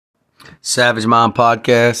Savage Mind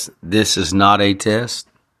Podcast. This is not a test.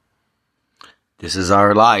 This is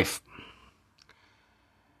our life.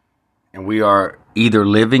 And we are either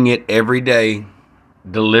living it every day,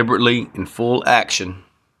 deliberately in full action,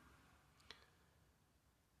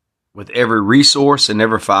 with every resource and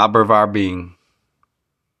every fiber of our being,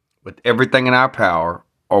 with everything in our power,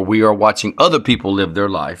 or we are watching other people live their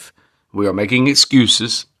life. We are making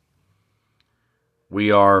excuses.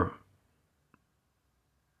 We are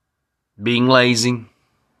being lazy.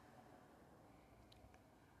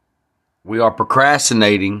 We are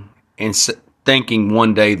procrastinating and thinking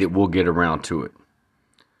one day that we'll get around to it.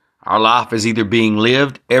 Our life is either being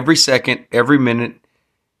lived every second, every minute,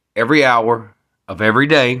 every hour of every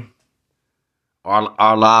day, or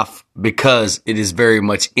our life, because it is very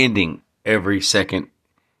much ending every second,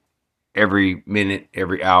 every minute,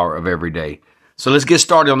 every hour of every day. So let's get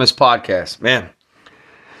started on this podcast. Man,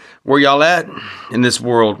 where y'all at in this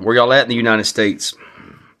world? Where y'all at in the United States?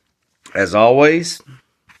 As always,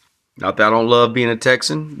 not that I don't love being a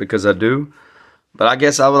Texan, because I do, but I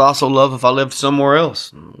guess I would also love if I lived somewhere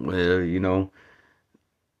else. Well, you know,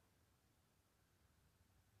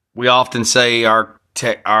 we often say our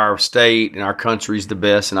state and our country is the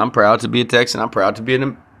best, and I'm proud to be a Texan. I'm proud to be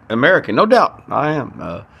an American, no doubt. I am,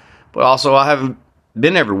 but also I haven't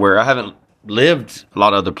been everywhere. I haven't lived a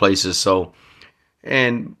lot of other places. So,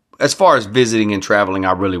 and as far as visiting and traveling,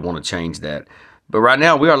 I really want to change that. But right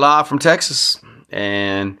now, we are live from Texas,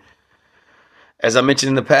 and as I mentioned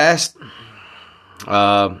in the past,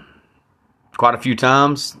 quite a few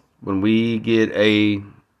times, when we get a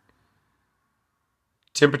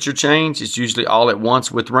temperature change, it's usually all at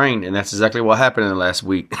once with rain, and that's exactly what happened in the last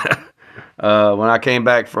week. When I came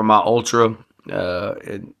back from my ultra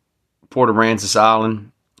at Port Aransas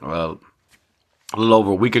Island a little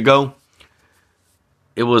over a week ago,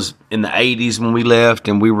 it was in the 80s when we left,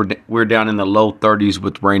 and we're down in the low 30s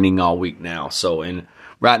with raining all week now. So, and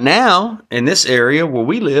right now in this area where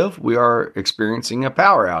we live, we are experiencing a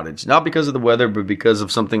power outage, not because of the weather, but because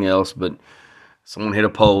of something else. But someone hit a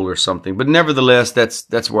pole or something. But nevertheless,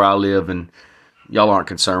 that's where I live, and y'all aren't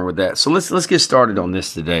concerned with that. So let's get started on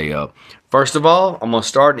this today. First of all, I'm gonna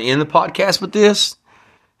start and end the podcast with this.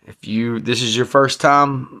 If this is your first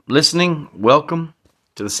time listening, welcome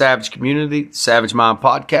to the Savage community, Savage Mind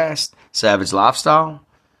Podcast, Savage Lifestyle.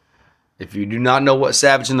 If you do not know what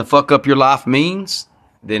savaging the fuck up your life means,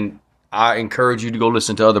 then I encourage you to go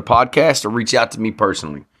listen to other podcasts or reach out to me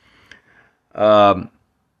personally.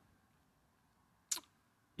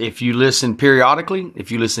 If you listen periodically,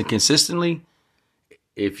 if you listen consistently,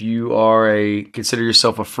 if you consider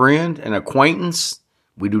yourself a friend, an acquaintance,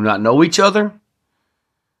 we do not know each other,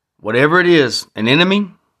 whatever it is, an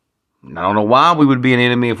enemy, I don't know why we would be an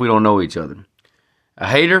enemy if we don't know each other. A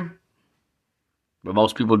hater, but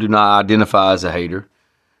most people do not identify as a hater.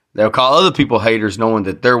 They'll call other people haters knowing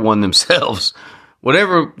that they're one themselves.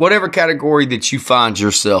 Whatever category that you find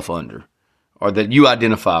yourself under or that you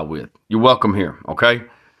identify with, you're welcome here, okay?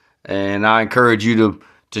 And I encourage you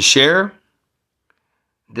to share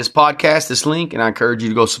this podcast, this link, and I encourage you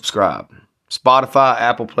to go subscribe. Spotify,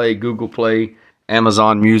 Apple Play, Google Play,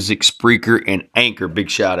 Amazon Music, Spreaker, and Anchor. Big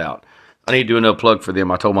shout out. I need to do another plug for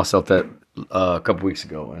them. I told myself that a couple weeks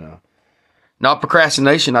ago. And, not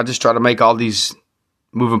procrastination. I just try to make all these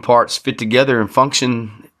moving parts fit together and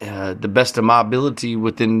function the best of my ability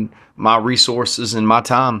within my resources and my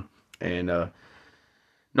time. And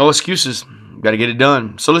no excuses. Got to get it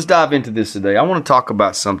done. So let's dive into this today. I want to talk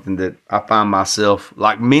about something that I find myself,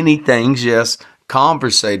 like many things, yes,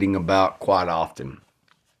 conversating about quite often.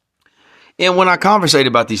 And when I conversate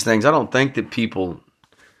about these things, I don't think that people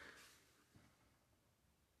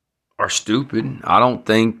are stupid. I don't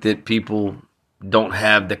think that people don't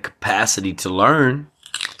have the capacity to learn.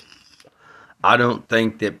 I don't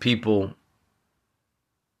think that people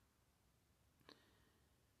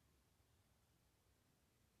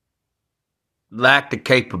lack the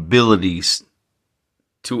capabilities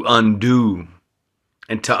to undo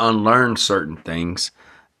and to unlearn certain things.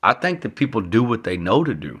 I think that people do what they know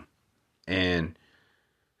to do. And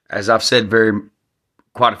as I've said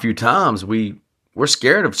quite a few times, we're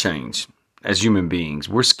scared of change as human beings.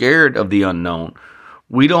 We're scared of the unknown.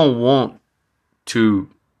 We don't want to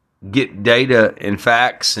get data and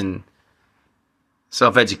facts and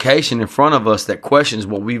self-education in front of us that questions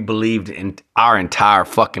what we've believed in our entire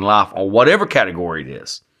fucking life, or whatever category it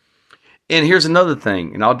is. And here's another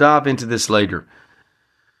thing, and I'll dive into this later.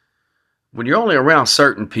 When you're only around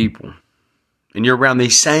certain people, and you're around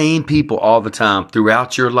these same people all the time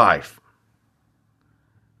throughout your life,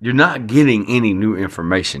 you're not getting any new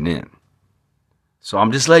information in. So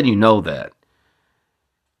I'm just letting you know that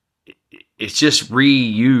it's just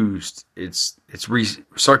reused. It's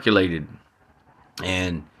recirculated.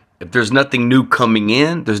 And if there's nothing new coming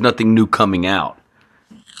in, there's nothing new coming out.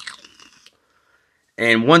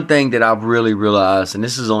 And one thing that I've really realized, and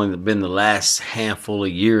this has only been the last handful of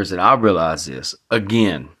years that I've realized this,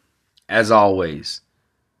 again, as always,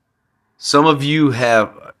 some of you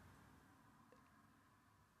have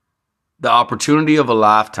the opportunity of a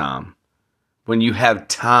lifetime when you have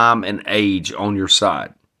time and age on your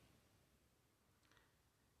side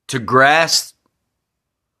to grasp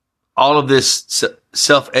all of this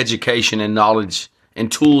self-education and knowledge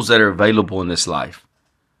and tools that are available in this life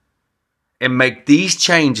and make these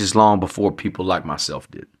changes long before people like myself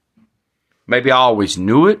did. Maybe I always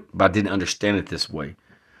knew it, but I didn't understand it this way.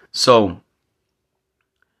 So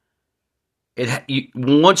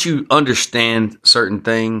once you understand certain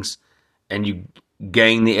things and you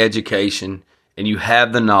gain the education and you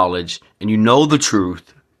have the knowledge and you know the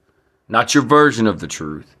truth, not your version of the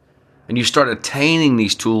truth, and you start attaining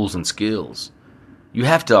these tools and skills, you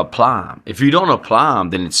have to apply them. If you don't apply them,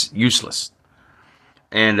 then it's useless.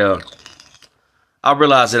 And I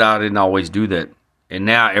realized that I didn't always do that. And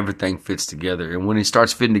now everything fits together. And when it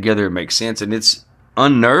starts fitting together, it makes sense. And it's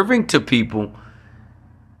unnerving to people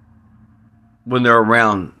when they're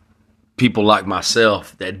around people like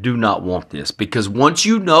myself that do not want this. Because once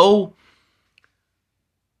you know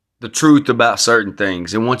the truth about certain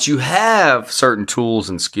things, and once you have certain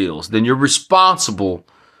tools and skills, then you're responsible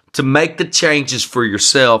to make the changes for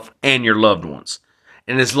yourself and your loved ones.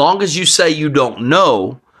 And as long as you say you don't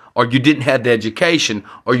know, or you didn't have the education,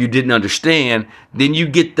 or you didn't understand, then you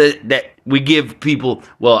get that we give people,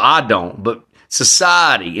 well, I don't, but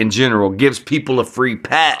society in general gives people a free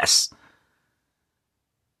pass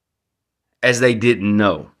as they didn't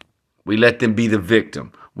know. We let them be the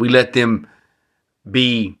victim. We let them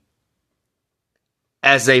be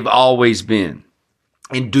as they've always been.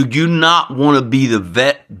 And do you not want to be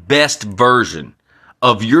the best version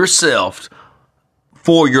of yourself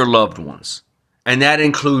for your loved ones? And that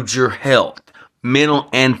includes your health, mental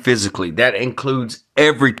and physically. That includes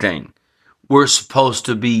everything. We're supposed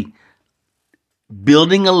to be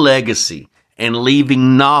building a legacy and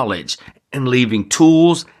leaving knowledge and leaving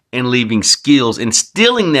tools and leaving skills,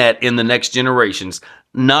 instilling that in the next generations,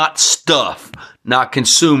 not stuff, not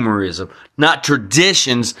consumerism, not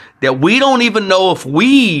traditions that we don't even know if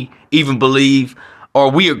we even believe or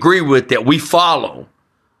we agree with, that we follow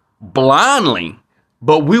blindly.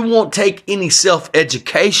 But we won't take any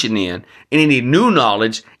self-education in, and any new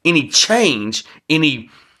knowledge, any change, any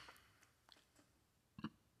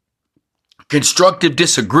constructive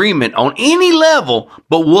disagreement on any level,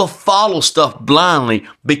 but we'll follow stuff blindly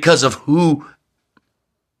because of who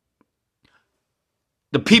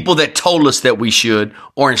the people that told us that we should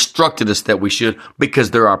or instructed us that we should, because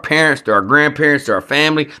they're our parents, they're our grandparents, they're our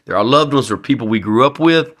family, they're our loved ones, they're people we grew up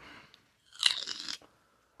with.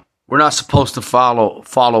 We're not supposed to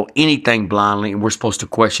follow anything blindly, and we're supposed to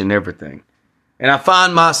question everything. And I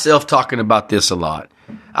find myself talking about this a lot.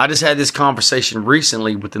 I just had this conversation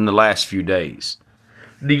recently within the last few days.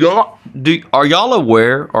 Are y'all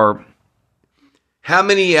aware, or how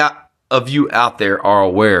many of you out there are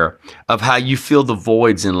aware of how you fill the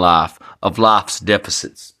voids in life, of life's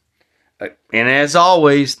deficits? And as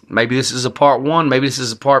always, maybe this is a part 1, maybe this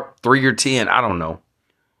is a part 3 or 10, I don't know.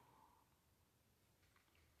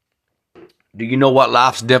 Do you know what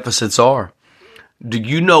life's deficits are? Do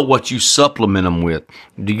you know what you supplement them with?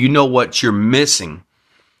 Do you know what you're missing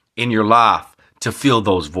in your life to fill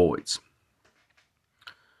those voids?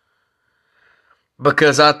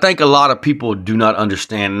 Because I think a lot of people do not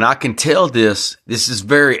understand, and I can tell this is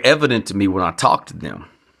very evident to me when I talk to them.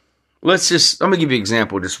 Let me give you an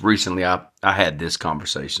example. Just recently, I had this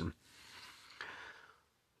conversation.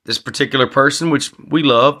 This particular person, which we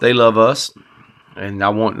love, they love us. And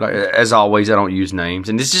as always, I don't use names.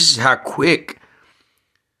 And this is how quick.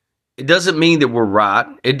 It doesn't mean that we're right.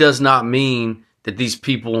 It does not mean that these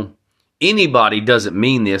people, anybody doesn't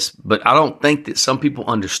mean this, but I don't think that some people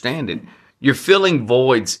understand it. You're filling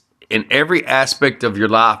voids in every aspect of your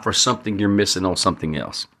life for something you're missing on something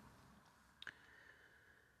else.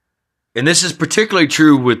 And this is particularly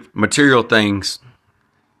true with material things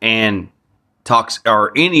and talks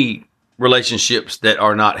or any relationships that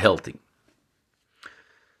are not healthy.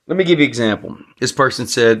 Let me give you an example. This person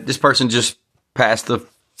just passed the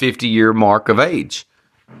 50-year mark of age.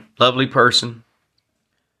 Lovely person.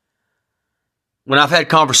 When I've had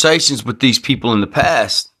conversations with these people in the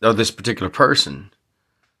past, or this particular person,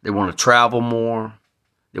 they want to travel more.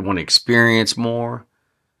 They want to experience more.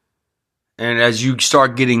 And as you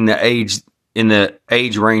start getting in the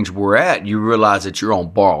age range we're at, you realize that you're on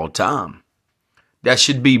borrowed time. That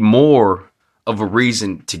should be more of a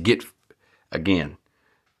reason to get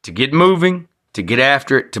moving, to get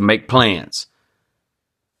after it, to make plans.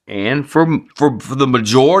 And for the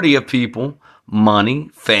majority of people, money,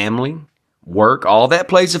 family, work, all that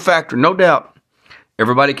plays a factor, no doubt.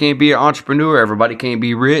 Everybody can't be an entrepreneur. Everybody can't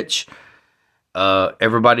be rich.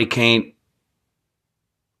 Everybody can't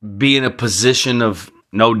be in a position of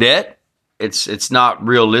no debt. It's not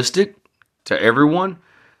realistic to everyone.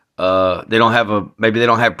 They don't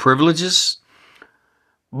have privileges.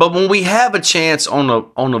 But when we have a chance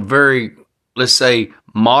on a very, let's say,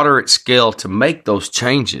 moderate scale to make those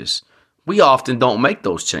changes, we often don't make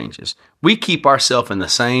those changes. We keep ourselves in the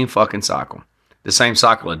same fucking cycle. The same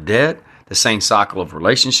cycle of debt, the same cycle of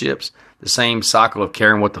relationships, the same cycle of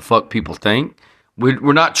caring what the fuck people think.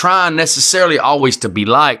 We're not trying necessarily always to be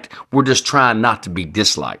liked. We're just trying not to be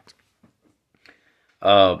disliked.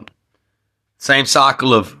 Same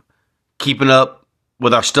cycle of keeping up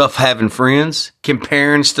with our stuff, having friends,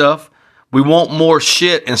 comparing stuff. We want more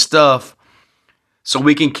shit and stuff so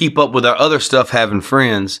we can keep up with our other stuff, having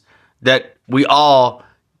friends, that we all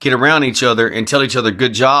get around each other and tell each other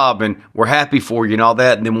good job and we're happy for you and all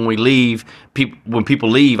that. And then when we leave, when people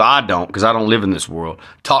leave, I don't, because I don't live in this world,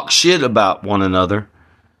 talk shit about one another.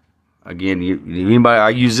 Again, anybody, I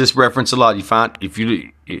use this reference a lot. You find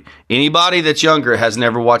anybody that's younger has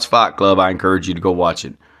never watched Fight Club, I encourage you to go watch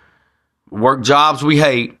it. Work jobs we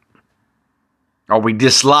hate or we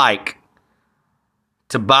dislike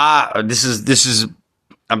to buy. This is.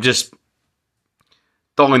 I'm just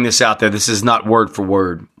throwing this out there. This is not word for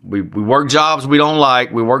word. We work jobs we don't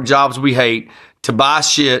like. We work jobs we hate to buy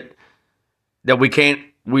shit that we can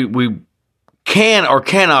or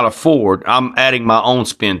cannot afford. I'm adding my own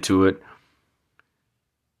spin to it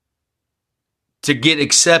to get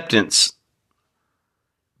acceptance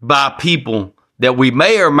by people that we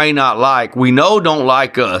may or may not like. We know don't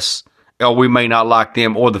like us, or we may not like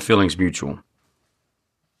them, or the feeling's mutual.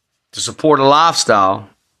 To support a lifestyle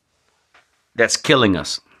that's killing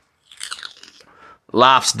us.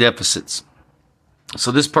 Life's deficits.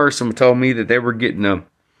 So this person told me that they were getting a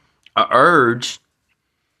urge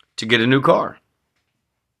to get a new car.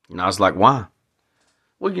 And I was like, why?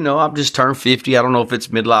 Well, I've just turned 50. I don't know if it's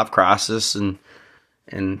midlife crisis and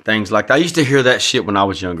things like that. I used to hear that shit when I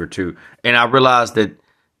was younger too. And I realized that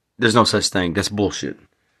there's no such thing. That's bullshit.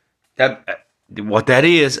 What that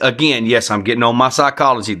is, again, yes, I'm getting on my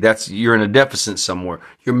psychology. You're in a deficit somewhere.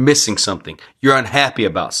 You're missing something. You're unhappy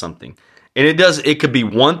about something. And it could be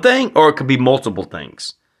one thing or it could be multiple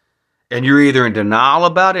things. And you're either in denial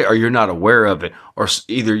about it or you're not aware of it. Or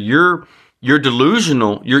either you're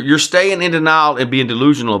delusional, you're staying in denial and being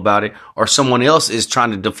delusional about it, or someone else is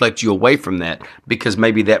trying to deflect you away from that because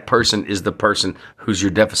maybe that person is the person who's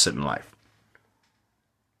your deficit in life.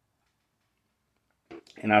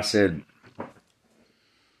 And I said,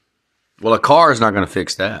 well, a car is not going to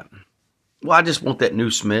fix that. Well, I just want that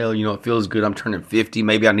new smell. It feels good. I'm turning 50.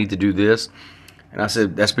 Maybe I need to do this. And I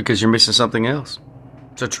said, that's because you're missing something else.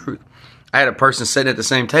 It's the truth. I had a person sitting at the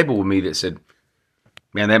same table with me that said,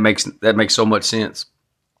 man, that makes so much sense.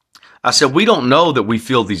 I said, we don't know that we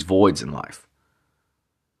fill these voids in life.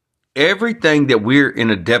 Everything that we're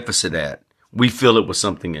in a deficit at, we fill it with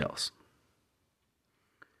something else.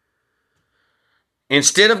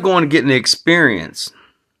 Instead of going and getting the experience,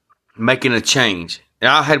 making a change. And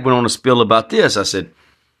I went on a spiel about this. I said,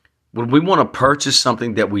 when we want to purchase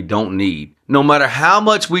something that we don't need, no matter how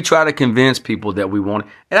much we try to convince people that we want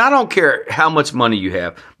it, and I don't care how much money you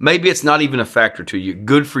have, maybe it's not even a factor to you.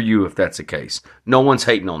 Good for you if that's the case. No one's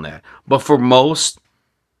hating on that. But for most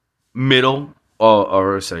middle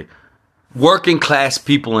or say working class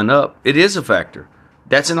people and up, it is a factor.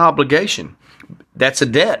 That's an obligation. That's a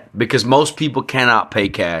debt because most people cannot pay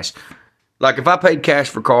cash. Like if I paid cash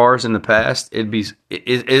for cars in the past,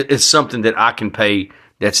 it's something that I can pay.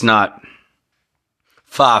 That's not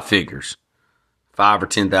five figures, $5,000 or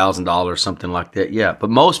 $10,000, something like that. Yeah,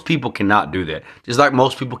 but most people cannot do that. Just like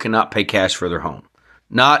most people cannot pay cash for their home.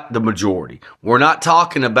 Not the majority. We're not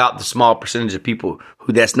talking about the small percentage of people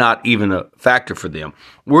who that's not even a factor for them.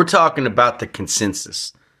 We're talking about the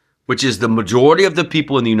consensus, which is the majority of the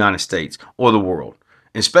people in the United States or the world.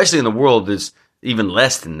 And especially in the world that's even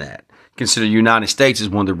less than that. Consider the United States is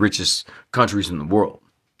one of the richest countries in the world.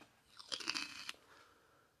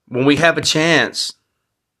 When we have a chance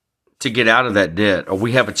to get out of that debt, or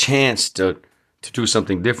we have a chance to do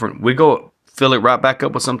something different, we go fill it right back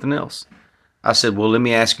up with something else. I said, well, let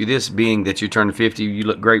me ask you this, being that you're turning 50, you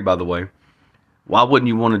look great, by the way. Why wouldn't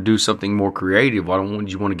you want to do something more creative? Why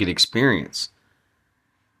wouldn't you want to get experience?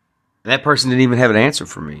 And that person didn't even have an answer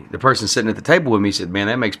for me. The person sitting at the table with me said, man,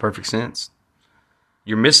 that makes perfect sense.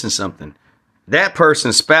 You're missing something. That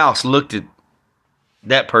person's spouse looked at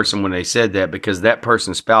that person when they said that, because that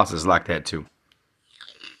person's spouse is like that too.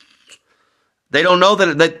 They don't know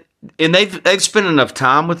that, and they've spent enough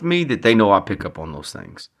time with me that they know I pick up on those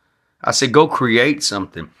things. I said, go create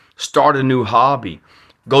something. Start a new hobby.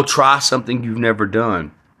 Go try something you've never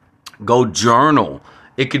done. Go journal.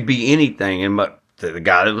 It could be anything. And the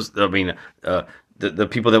guy that was, the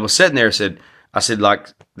people that was sitting there said, I said, like,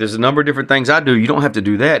 there's a number of different things I do. You don't have to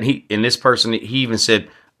do that. And this person, he even said,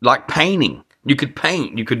 like painting. You could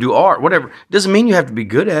paint. You could do art, whatever. It doesn't mean you have to be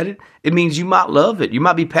good at it. It means you might love it. You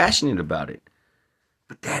might be passionate about it.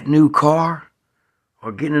 But that new car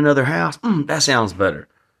or getting another house, that sounds better.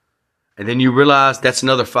 And then you realize that's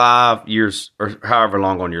another 5 years or however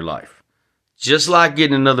long on your life. Just like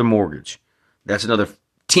getting another mortgage. That's another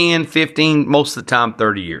 10, 15, most of the time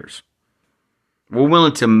 30 years. We're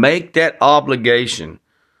willing to make that obligation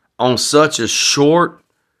on such a short,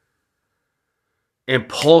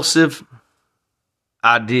 impulsive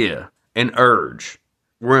idea and urge.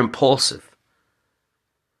 We're impulsive.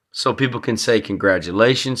 So people can say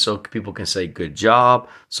congratulations. So people can say good job.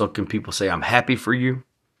 So can people say I'm happy for you.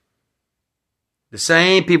 The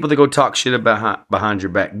same people that go talk shit about behind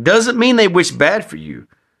your back doesn't mean they wish bad for you.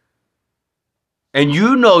 And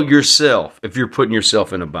you know yourself if you're putting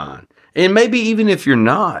yourself in a bind. And maybe even if you're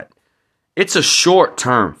not, it's a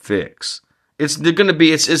short-term fix. It's the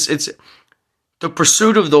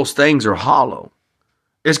pursuit of those things are hollow.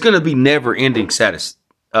 It's going to be never-ending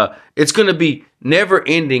it's going to be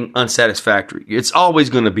never-ending unsatisfactory. It's always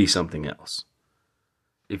going to be something else.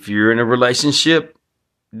 If you're in a relationship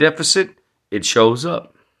deficit, it shows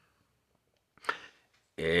up.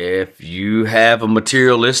 If you have a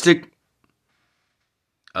materialistic,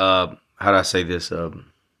 how do I say this? An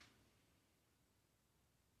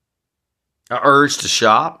urge to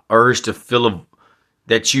shop, urge to feel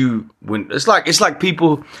it's like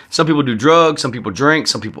people. Some people do drugs, some people drink,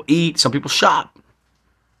 some people eat, some people shop,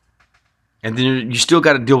 and then you still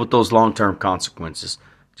got to deal with those long-term consequences.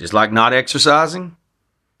 Just like not exercising,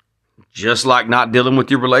 just like not dealing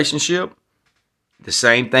with your relationship. The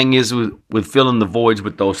same thing is with filling the voids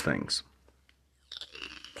with those things.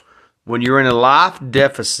 When you're in a life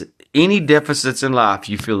deficit, any deficits in life,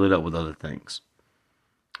 you fill it up with other things.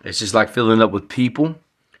 It's just like filling it up with people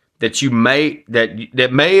that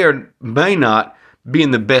may or may not be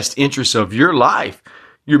in the best interest of your life,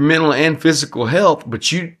 your mental and physical health,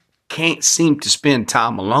 but you can't seem to spend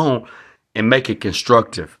time alone and make it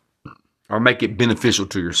constructive or make it beneficial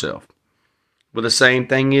to yourself. Well, the same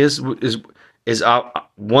thing is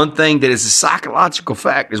one thing that is a psychological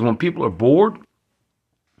fact is when people are bored,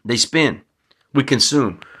 they spin. We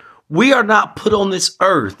consume. We are not put on this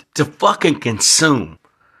earth to fucking consume,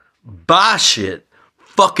 buy shit,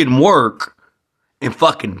 fucking work, and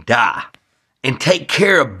fucking die. And take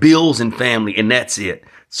care of bills and family, and that's it.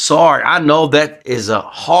 Sorry, I know that is a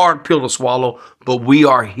hard pill to swallow, but we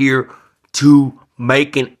are here to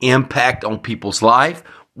make an impact on people's life.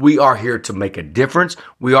 We are here to make a difference.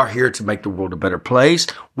 We are here to make the world a better place.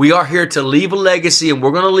 We are here to leave a legacy, and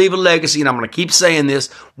we're going to leave a legacy, and I'm going to keep saying this,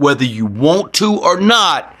 whether you want to or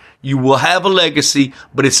not, you will have a legacy,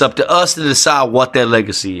 but it's up to us to decide what that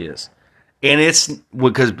legacy is. And it's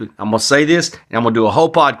because I'm going to say this, and I'm going to do a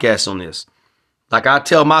whole podcast on this. Like I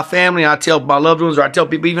tell my family, I tell my loved ones, or I tell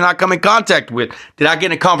people even I come in contact with, that I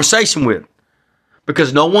get in a conversation with.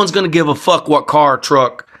 Because no one's going to give a fuck what car or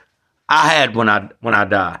truck I had when I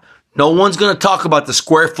die. No one's going to talk about the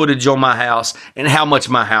square footage on my house and how much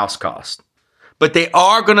my house cost. But they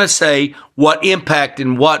are going to say what impact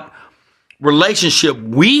and what relationship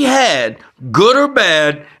we had, good or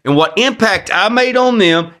bad, and what impact I made on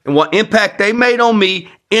them and what impact they made on me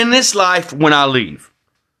in this life when I leave.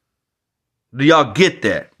 Do y'all get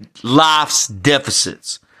that? Life's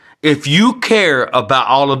deficits. If you care about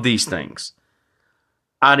all of these things,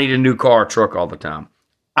 I need a new car or truck all the time.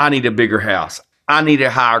 I need a bigger house. I need a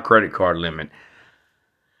higher credit card limit.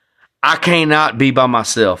 I cannot be by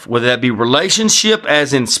myself, whether that be relationship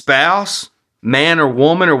as in spouse, man or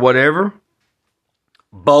woman or whatever.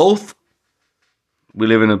 Both. We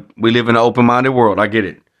live in an open-minded world. I get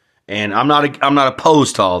it. And I'm not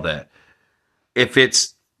opposed to all that. If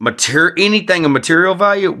it's anything of material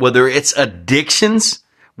value, whether it's addictions,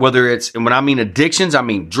 and when I mean addictions, I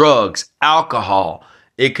mean drugs, alcohol.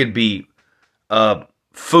 It could be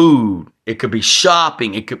food. It could be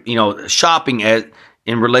shopping. It could, shopping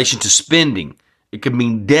in relation to spending. It could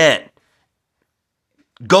mean debt.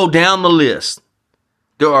 Go down the list.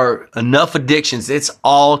 There are enough addictions. It's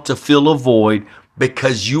all to fill a void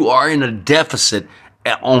because you are in a deficit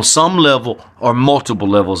on some level or multiple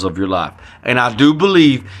levels of your life. And I do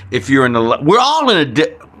believe if you're we're all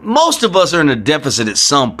most of us are in a deficit at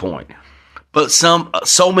some point, but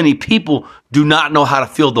so many people do not know how to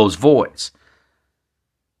fill those voids.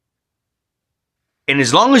 And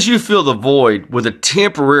as long as you fill the void with a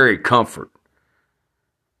temporary comfort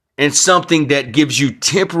and something that gives you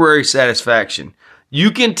temporary satisfaction,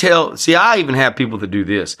 you can tell. See, I even have people that do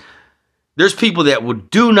this. There's people that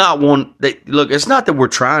do not want. Look, it's not that we're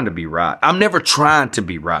trying to be right. I'm never trying to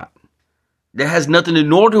be right. That has nothing to.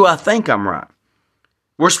 Nor do I think I'm right.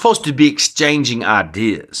 We're supposed to be exchanging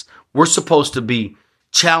ideas. We're supposed to be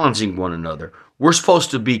challenging one another. We're supposed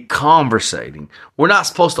to be conversating. We're not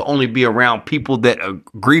supposed to only be around people that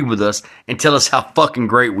agree with us and tell us how fucking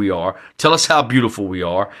great we are, tell us how beautiful we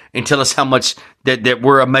are, and tell us how much that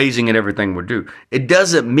we're amazing at everything we do. It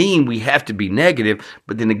doesn't mean we have to be negative,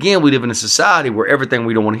 but then again, we live in a society where everything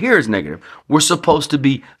we don't want to hear is negative. We're supposed to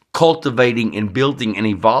be cultivating and building and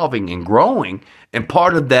evolving and growing, and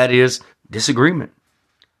part of that is disagreement.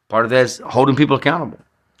 Part of that is holding people accountable.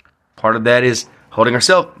 Part of that is holding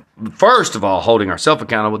ourselves, first of all, holding ourselves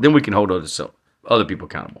accountable, then we can hold other people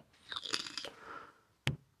accountable.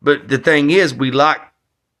 But the thing is, we like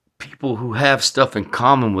people who have stuff in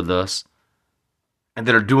common with us and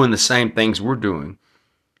that are doing the same things we're doing.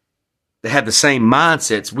 They have the same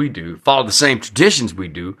mindsets we do, follow the same traditions we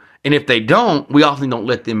do. And if they don't, we often don't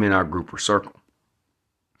let them in our group or circle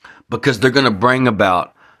because they're going to bring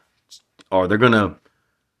about, or they're going to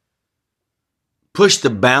push the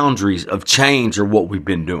boundaries of change or what we've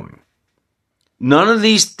been doing. None of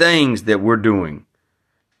these things that we're doing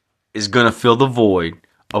is going to fill the void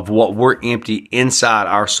of what we're empty inside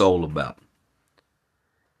our soul about.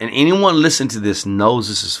 And anyone listening to this knows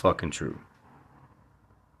this is fucking true.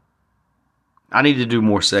 I need to do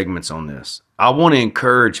more segments on this. I want to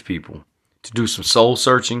encourage people to do some soul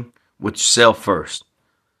searching with yourself first.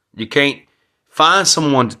 You can't find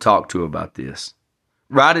someone to talk to about this.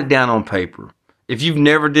 Write it down on paper. If you've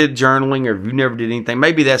never did journaling or if you never did anything,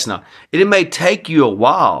 maybe that's not. It may take you a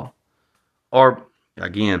while. Or,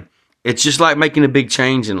 again, it's just like making a big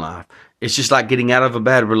change in life. It's just like getting out of a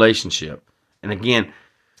bad relationship. And again,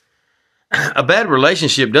 a bad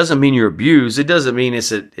relationship doesn't mean you're abused. It doesn't mean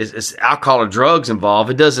it's alcohol or drugs involved.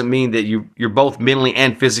 It doesn't mean that you're both mentally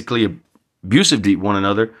and physically abusive to one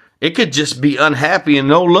another. It could just be unhappy and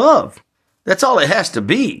no love. That's all it has to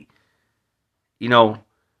be. You know,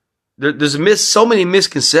 there's so many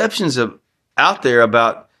misconceptions out there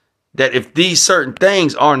about that if these certain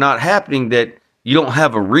things are not happening, that you don't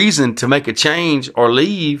have a reason to make a change or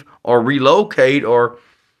leave or relocate or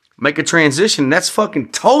make a transition. That's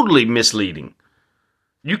fucking totally misleading.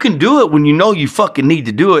 You can do it when you know you fucking need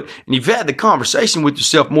to do it and you've had the conversation with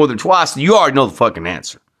yourself more than twice and you already know the fucking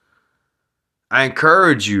answer. I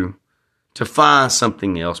encourage you to find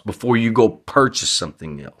something else before you go purchase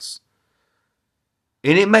something else.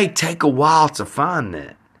 And it may take a while to find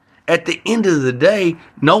that. At the end of the day,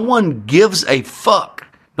 no one gives a fuck.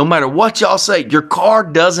 No matter what y'all say, your car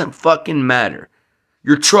doesn't fucking matter.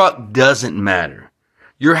 Your truck doesn't matter.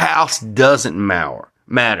 Your house doesn't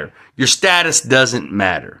matter. Your status doesn't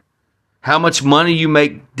matter. How much money you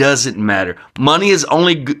make doesn't matter. Money is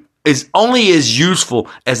only as useful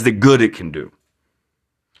as the good it can do.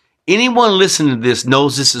 Anyone listening to this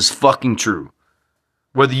knows this is fucking true,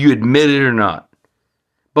 whether you admit it or not.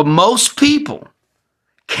 But most people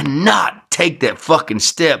cannot take that fucking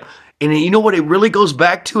step. And you know what it really goes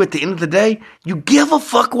back to at the end of the day? You give a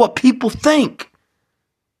fuck what people think.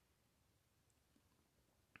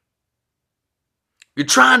 You're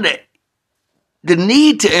trying the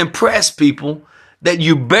need to impress people that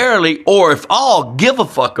you barely, or if all, give a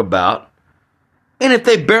fuck about. And if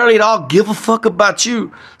they barely at all give a fuck about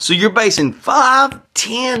you. So you're basing 5,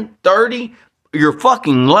 10, 30, your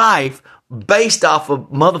fucking life based off of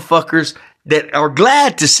motherfuckers that are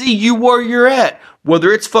glad to see you where you're at.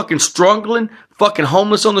 Whether it's fucking struggling, fucking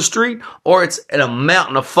homeless on the street, or it's at a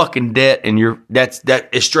mountain of fucking debt and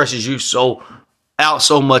it stresses you so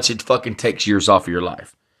much it fucking takes years off of your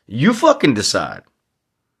life. You fucking decide.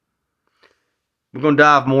 We're going to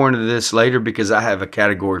dive more into this later because I have a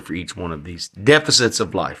category for each one of these deficits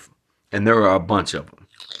of life. And there are a bunch of them.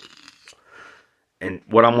 And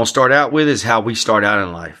what I'm going to start out with is how we start out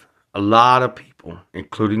in life. A lot of people,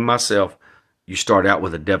 including myself, you start out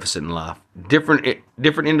with a deficit in life. Different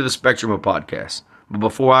end of the spectrum of podcasts. But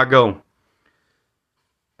before I go,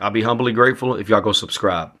 I'll be humbly grateful if y'all go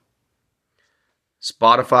subscribe.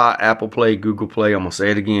 Spotify, Apple Play, Google Play. I'm going to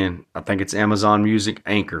say it again. I think it's Amazon Music,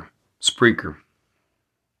 Anchor, Spreaker,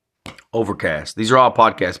 Overcast. These are all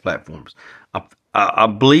podcast platforms. I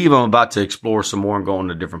believe I'm about to explore some more and go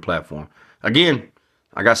on a different platform. Again,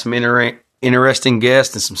 I got some interesting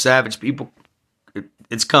guests and some savage people.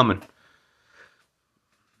 It's coming.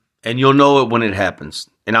 And you'll know it when it happens.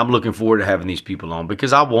 And I'm looking forward to having these people on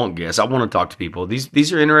because I want guests. I want to talk to people.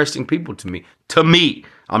 These are interesting people to me. To me,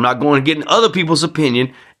 I'm not going to get in other people's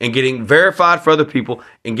opinion and getting verified for other people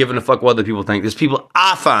and giving a fuck what other people think. There's people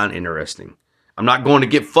I find interesting. I'm not going to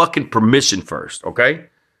get fucking permission first, okay?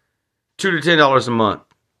 $2 to $10 a month.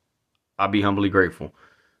 I'll be humbly grateful.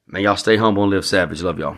 May y'all stay humble and live savage. Love y'all.